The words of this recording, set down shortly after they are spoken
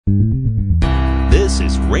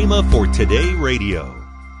Rhema for Today Radio.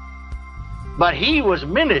 But he was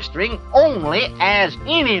ministering only as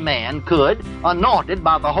any man could, anointed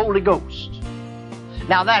by the Holy Ghost.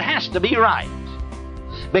 Now that has to be right.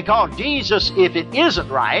 Because Jesus, if it isn't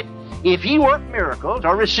right, if he worked miracles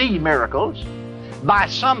or received miracles by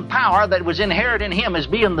some power that was inherent in him as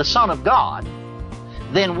being the Son of God,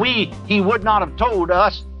 then he would not have told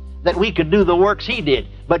us that we could do the works he did.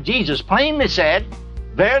 But Jesus plainly said,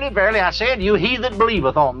 "Verily, verily, I say unto you, he that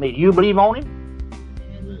believeth on me." Do you believe on him?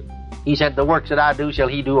 He said, "The works that I do shall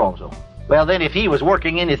he do also." Well, then if he was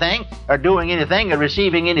working anything or doing anything or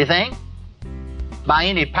receiving anything by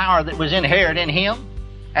any power that was inherent in him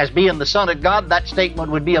as being the Son of God, that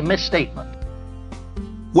statement would be a misstatement.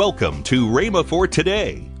 Welcome to Rhema for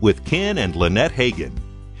Today with Ken and Lynette Hagin.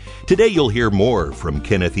 Today you'll hear more from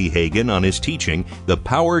Kenneth E. Hagin on his teaching, The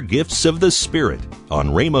Power Gifts of the Spirit, on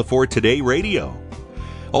Rhema for Today Radio.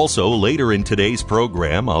 Also, later in today's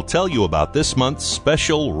program, I'll tell you about this month's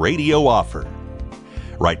special radio offer.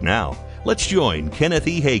 Right now, let's join Kenneth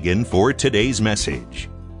E. Hagin for today's message.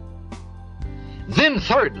 Then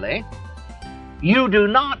thirdly, you do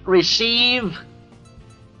not receive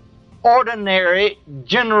ordinary,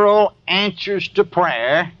 general answers to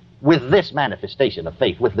prayer with this manifestation of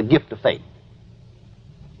faith, with the gift of faith.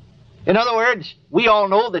 In other words, we all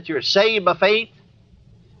know that you're saved by faith.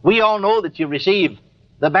 We all know that you receive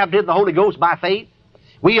the baptism of the Holy Ghost by faith.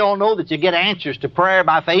 We all know that you get answers to prayer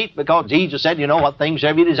by faith because Jesus said, "You know what things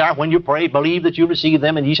ever you desire when you pray, believe that you receive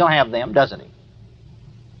them and ye shall have them," doesn't he?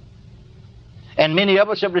 And many of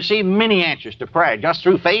us have received many answers to prayer just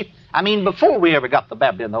through faith. I mean, before we ever got the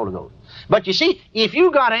baptism of the Holy Ghost. But you see, if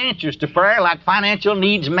you got answers to prayer like financial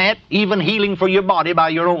needs met, even healing for your body by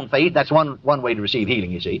your own faith, that's one way to receive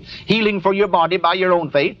healing, you see. Healing for your body by your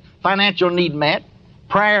own faith, financial need met,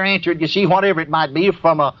 prayer answered, you see, whatever it might be,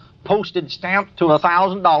 from a postage stamp to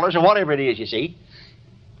 $1,000 or whatever it is, you see.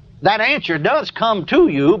 That answer does come to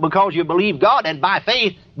you because you believe God and by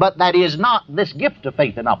faith, but that is not this gift of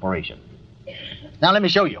faith in operation. Now let me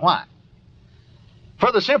show you why.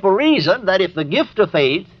 For the simple reason that if the gift of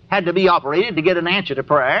faith had to be operated to get an answer to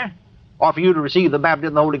prayer, or for you to receive the baptism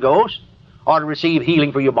of the Holy Ghost, or to receive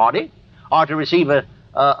healing for your body, or to receive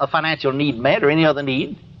a financial need met or any other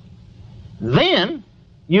need, then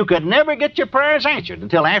you could never get your prayers answered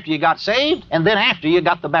until after you got saved and then after you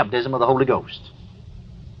got the baptism of the Holy Ghost.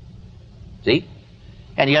 See?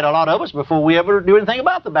 And yet a lot of us, before we ever do anything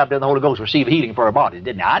about the baptism of the Holy Ghost, receive healing for our bodies,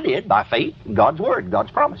 didn't I? I did, by faith in God's Word,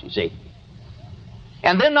 God's promise, you see.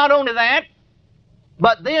 And then not only that,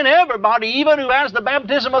 but then everybody, even who has the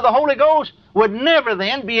baptism of the Holy Ghost, would never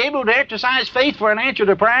then be able to exercise faith for an answer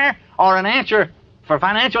to prayer, or an answer for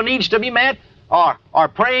financial needs to be met, or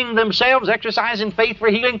praying themselves, exercising faith for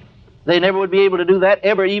healing. They never would be able to do that,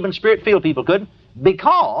 ever, even Spirit-filled people couldn't,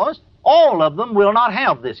 because all of them will not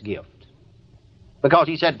have this gift. Because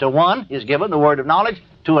he said to one is given the word of knowledge,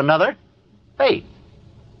 to another, faith.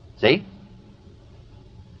 See?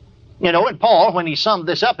 You know, and Paul, when he summed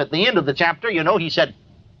this up at the end of the chapter, you know, he said,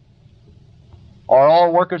 "Are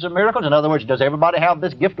all workers of miracles?" In other words, does everybody have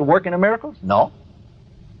this gift of working of miracles? No.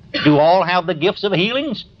 Do all have the gifts of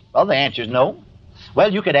healings? Well, the answer is no.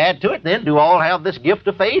 Well, you could add to it then, do all have this gift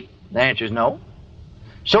of faith? The answer is no.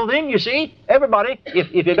 So then, you see, everybody,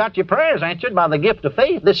 if you got your prayers answered by the gift of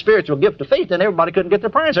faith, this spiritual gift of faith, then everybody couldn't get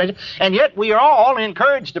their prayers answered. And yet we are all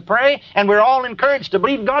encouraged to pray, and we're all encouraged to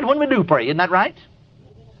believe God when we do pray. Isn't that right?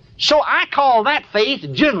 So I call that faith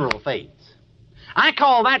general faith. I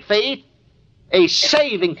call that faith a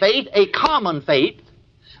saving faith, a common faith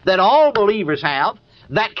that all believers have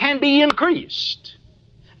that can be increased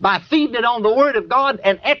by feeding it on the Word of God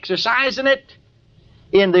and exercising it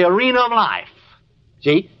in the arena of life.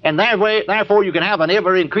 See? And therefore you can have an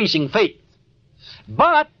ever-increasing faith.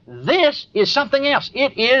 But this is something else.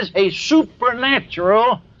 It is a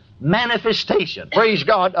supernatural manifestation, praise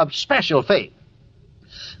God, of special faith.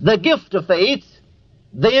 The gift of faith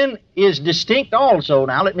then is distinct also,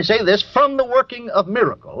 now let me say this, from the working of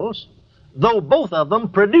miracles, though both of them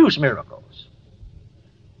produce miracles.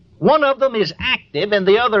 One of them is active and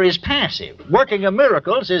the other is passive. Working of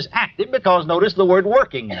miracles is active because notice the word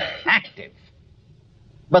working, active.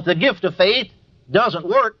 But the gift of faith doesn't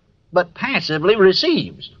work, but passively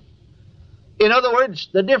receives. In other words,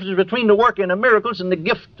 the difference between the working of miracles and the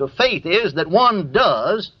gift of faith is that one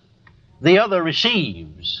does, the other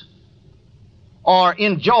receives or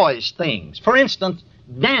enjoys things. For instance,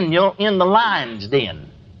 Daniel in the lion's den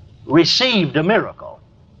received a miracle.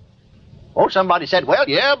 Oh, somebody said, well,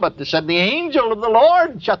 yeah, but they said the angel of the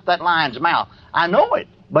Lord shut that lion's mouth. I know it,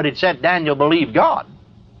 but it said Daniel believed God.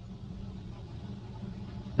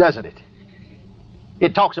 Doesn't it?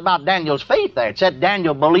 It talks about Daniel's faith there. It said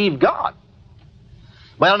Daniel believed God.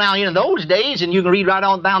 Well, now, in those days, and you can read right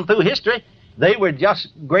on down through history, they were just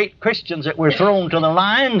great Christians that were thrown to the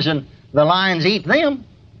lions, and the lions eat them.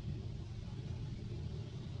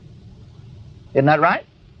 Isn't that right?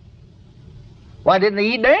 Why didn't they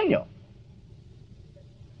eat Daniel?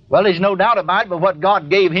 Well, there's no doubt about it, but what God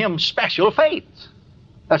gave him special faith,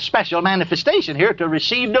 a special manifestation here to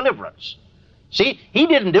receive deliverance. See, he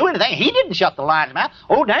didn't do anything. He didn't shut the lion's mouth.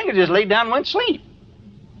 Oh, Daniel just laid down and went to sleep.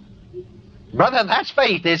 Brother, that's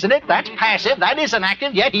faith, isn't it? That's passive. That isn't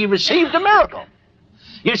active, yet he received a miracle.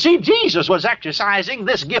 You see, Jesus was exercising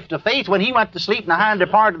this gift of faith when he went to sleep in the hinder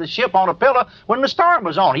part of the ship on a pillow when the storm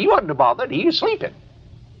was on. He wasn't bothered. He was sleeping,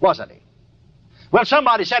 wasn't he? Well,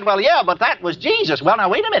 somebody said, well, yeah, but that was Jesus. Well, now,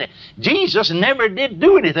 wait a minute. Jesus never did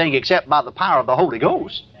do anything except by the power of the Holy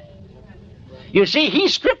Ghost. You see, he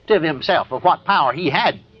stripped of himself of what power he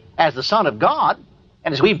had as the Son of God.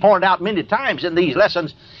 And as we've pointed out many times in these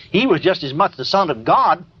lessons, he was just as much the Son of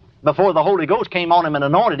God before the Holy Ghost came on him and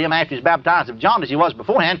anointed him after he was baptized of John as he was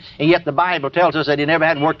beforehand, and yet the Bible tells us that he never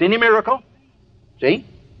had worked any miracle. See?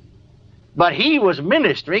 But he was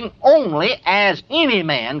ministering only as any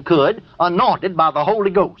man could, anointed by the Holy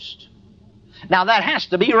Ghost. Now that has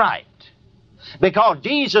to be right. Because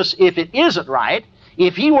Jesus, if it isn't right,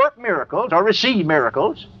 if he worked miracles or received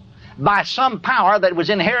miracles by some power that was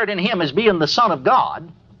inherent in him as being the Son of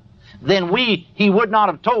God, then he would not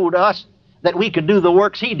have told us that we could do the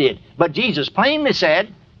works he did. But Jesus plainly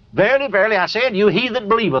said, verily, verily, I say unto you, he that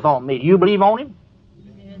believeth on me. Do you believe on him?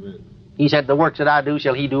 Amen. He said, the works that I do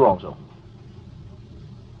shall he do also.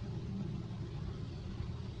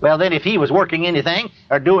 Well, then if he was working anything,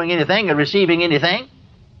 or doing anything, or receiving anything,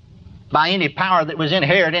 by any power that was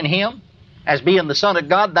inherent in him, as being the Son of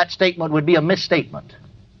God, that statement would be a misstatement.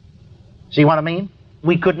 See what I mean?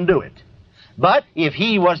 We couldn't do it. But if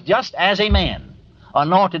he was just as a man,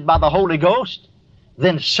 anointed by the Holy Ghost,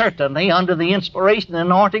 then certainly under the inspiration and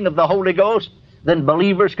anointing of the Holy Ghost, then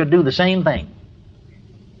believers could do the same thing.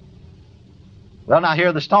 Well, now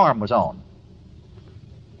here the storm was on.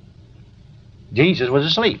 Jesus was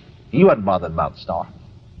asleep. He wasn't bothered about the storm.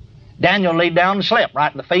 Daniel laid down and slept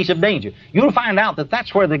right in the face of danger. You'll find out that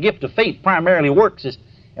that's where the gift of faith primarily works, and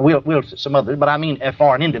we'll some others, but I mean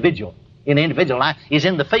for an individual, in the individual life, is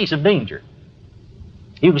in the face of danger.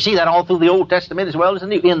 You can see that all through the Old Testament as well as the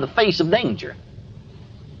New, in the face of danger.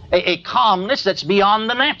 A calmness that's beyond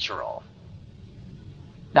the natural.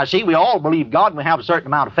 Now see, we all believe God and we have a certain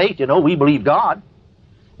amount of faith, we believe God.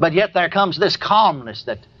 But yet there comes this calmness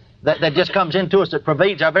that just comes into us, that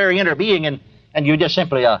pervades our very inner being, and you just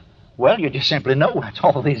simply, you just simply know. That's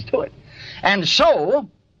all there is to it. And so,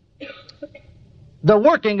 the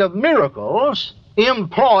working of miracles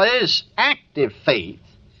employs active faith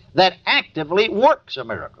that actively works a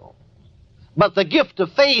miracle. But the gift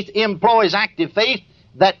of faith employs active faith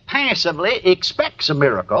that passively expects a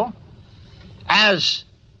miracle as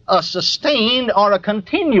a sustained or a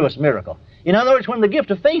continuous miracle. In other words, when the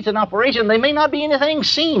gift of faith is in operation, there may not be anything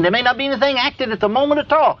seen. There may not be anything acted at the moment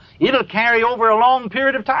at all. It'll carry over a long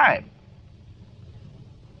period of time.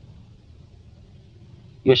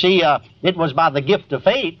 You see, it was by the gift of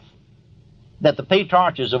faith that the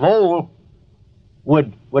patriarchs of old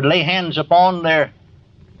would lay hands upon their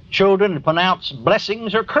children and pronounce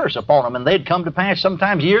blessings or curse upon them, and they'd come to pass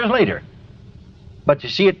sometimes years later. But you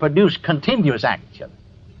see, it produced continuous action.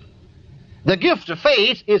 The gift of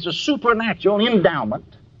faith is a supernatural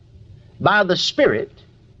endowment by the Spirit,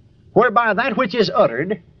 whereby that which is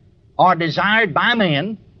uttered or desired by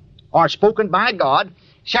man or spoken by God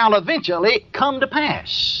shall eventually come to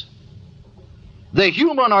pass. The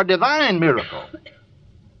human or divine miracle,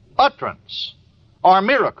 utterance, or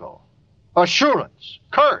miracle, assurance,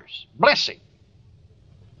 curse, blessing,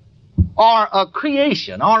 or a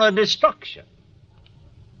creation, or a destruction,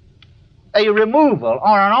 a removal,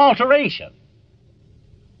 or an alteration.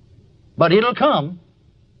 But it'll come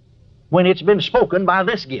when it's been spoken by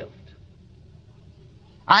this gift.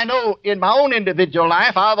 I know in my own individual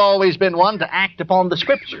life, I've always been one to act upon the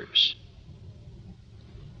Scriptures.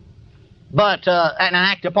 And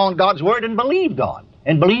act upon God's Word and believe God,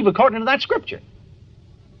 and believe according to that Scripture.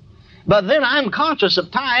 But then I'm conscious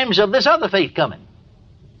of times of this other faith coming.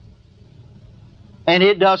 And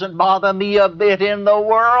it doesn't bother me a bit in the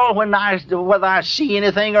world whether I see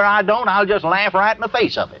anything or I don't. I'll just laugh right in the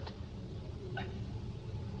face of it.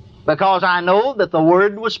 Because I know that the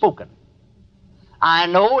Word was spoken. I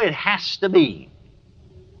know it has to be.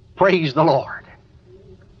 Praise the Lord.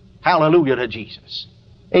 Hallelujah to Jesus.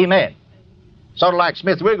 Amen. Sort of like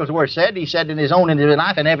Smith Wigglesworth said, he said in his own individual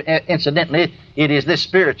life, and incidentally, it is this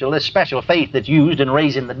special faith that's used in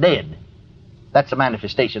raising the dead. That's the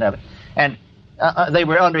manifestation of it. And they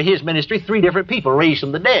were under his ministry, 3 different people raised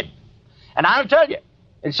from the dead. And I'll tell you,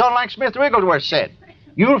 it's sort of like Smith Wigglesworth said,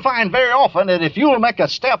 you'll find very often that if you'll make a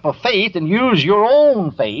step of faith and use your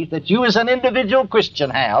own faith that you as an individual Christian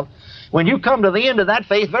have, when you come to the end of that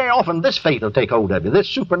faith, very often this faith will take hold of you. This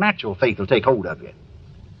supernatural faith will take hold of you.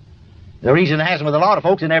 The reason it hasn't with a lot of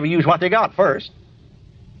folks, they never use what they got first.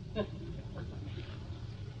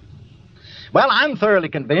 Well, I'm thoroughly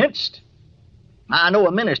convinced. I know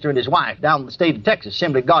a minister and his wife down in the state of Texas,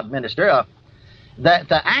 Assembly of God minister,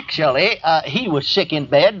 that actually he was sick in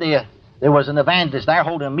bed. There was an evangelist there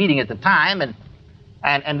holding a meeting at the time,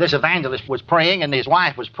 and this evangelist was praying, and his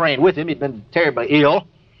wife was praying with him. He'd been terribly ill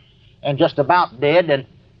and just about dead,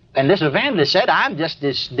 and this evangelist said, I'm just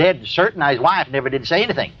as dead certain. Now, his wife never did say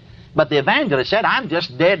anything. But the evangelist said, I'm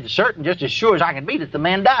just dead certain, just as sure as I can be, that the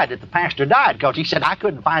man died, that the pastor died. Because he said, I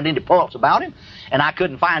couldn't find any pulse about him, and I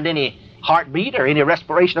couldn't find any heartbeat or any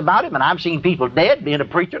respiration about him, and I've seen people dead, being a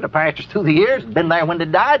preacher and a pastor through the years, been there when they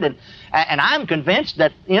died, and I'm convinced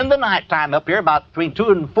that in the nighttime up here, about between 2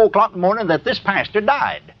 and 4 o'clock in the morning, that this pastor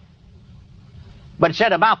died. But it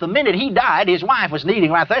said about the minute he died, his wife was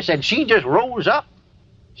kneeling right there, said she just rose up.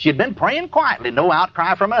 She had been praying quietly, no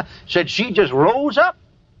outcry from her, said she just rose up.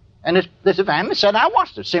 And this evangelist said, I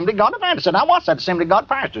watched her. Assembly of God evangelist said, I watched that Assembly of God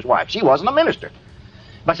pastor's wife. She wasn't a minister.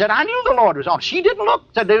 But said, I knew the Lord was on her. She didn't look.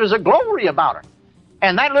 Said there was a glory about her.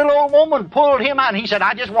 And that little old woman pulled him out, and he said,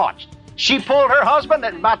 I just watched. She pulled her husband,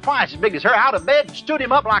 that about twice as big as her, out of bed, stood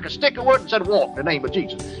him up like a stick of wood, and said, walk in the name of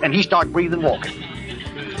Jesus. And he started breathing, walking.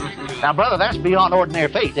 Now, brother, that's beyond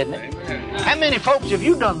ordinary faith, isn't it? How many folks have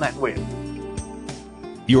you done that with?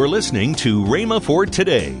 You're listening to Rhema for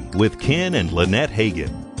Today with Ken and Lynette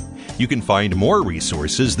Hagin. You can find more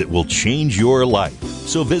resources that will change your life.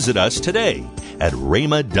 So visit us today at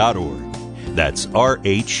rhema.org. That's RHEMA.org.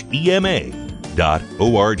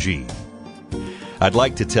 I'd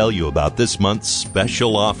like to tell you about this month's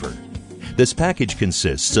special offer. This package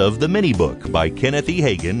consists of the mini book by Kenneth E.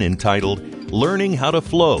 Hagin entitled Learning How to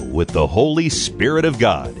Flow with the Holy Spirit of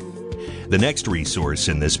God. The next resource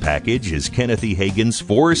in this package is Kenneth E. Hagin's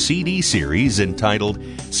 4 CD series entitled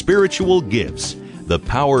Spiritual Gifts, The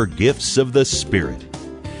Power Gifts of the Spirit.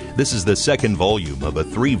 This is the second volume of a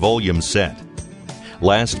 3-volume set.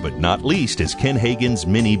 Last but not least is Ken Hagin's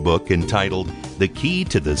mini book entitled The Key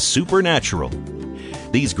to the Supernatural.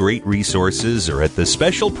 These great resources are at the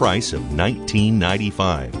special price of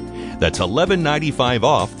 $19.95. That's $11.95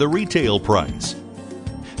 off the retail price.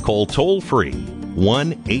 Call toll-free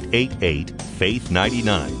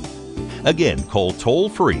 1-888-FAITH-99. Again, call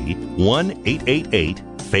toll-free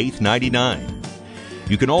 1-888-FAITH-99.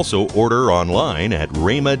 You can also order online at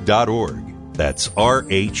rhema.org. That's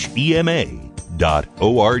RHEMA.org.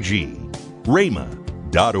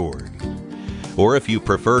 rhema.org. Or if you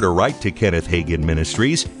prefer to write to Kenneth Hagin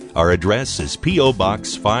Ministries, our address is P.O.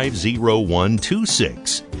 Box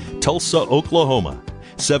 50126, Tulsa, Oklahoma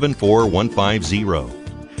 74150.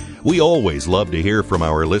 We always love to hear from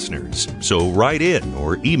our listeners, so write in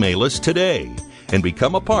or email us today and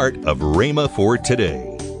become a part of Rhema for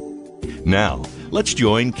Today. Now, let's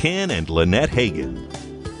join Ken and Lynette Hagin.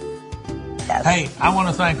 Hey, I want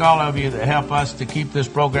to thank all of you that help us to keep this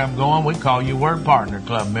program going. We call you Word Partner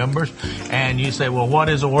Club members. And you say, well, what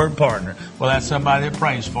is a Word Partner? Well, that's somebody that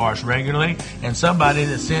prays for us regularly and somebody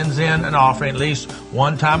that sends in an offering at least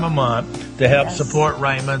one time a month to help support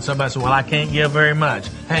Rhema. Somebody says, well, I can't give very much.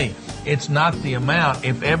 Hey, it's not the amount.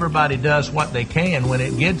 If everybody does what they can when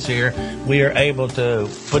it gets here, we are able to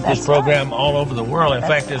put this program all over the world. In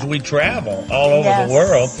fact, as we travel all over the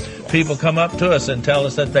world, people come up to us and tell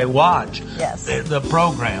us that they watch the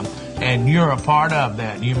program, and you're a part of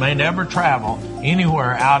that. You may never travel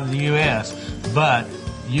anywhere out of the U.S., but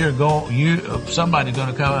somebody's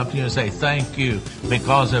going to come up to you and say, thank you.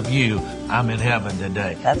 Because of you, I'm in heaven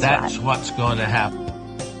today. That's what's going to happen.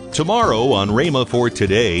 Tomorrow on Rhema for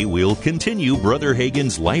Today, we'll continue Brother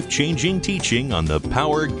Hagin's life-changing teaching on the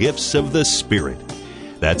power gifts of the Spirit.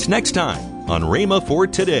 That's next time on Rhema for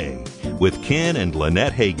Today with Ken and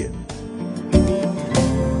Lynette Hagin.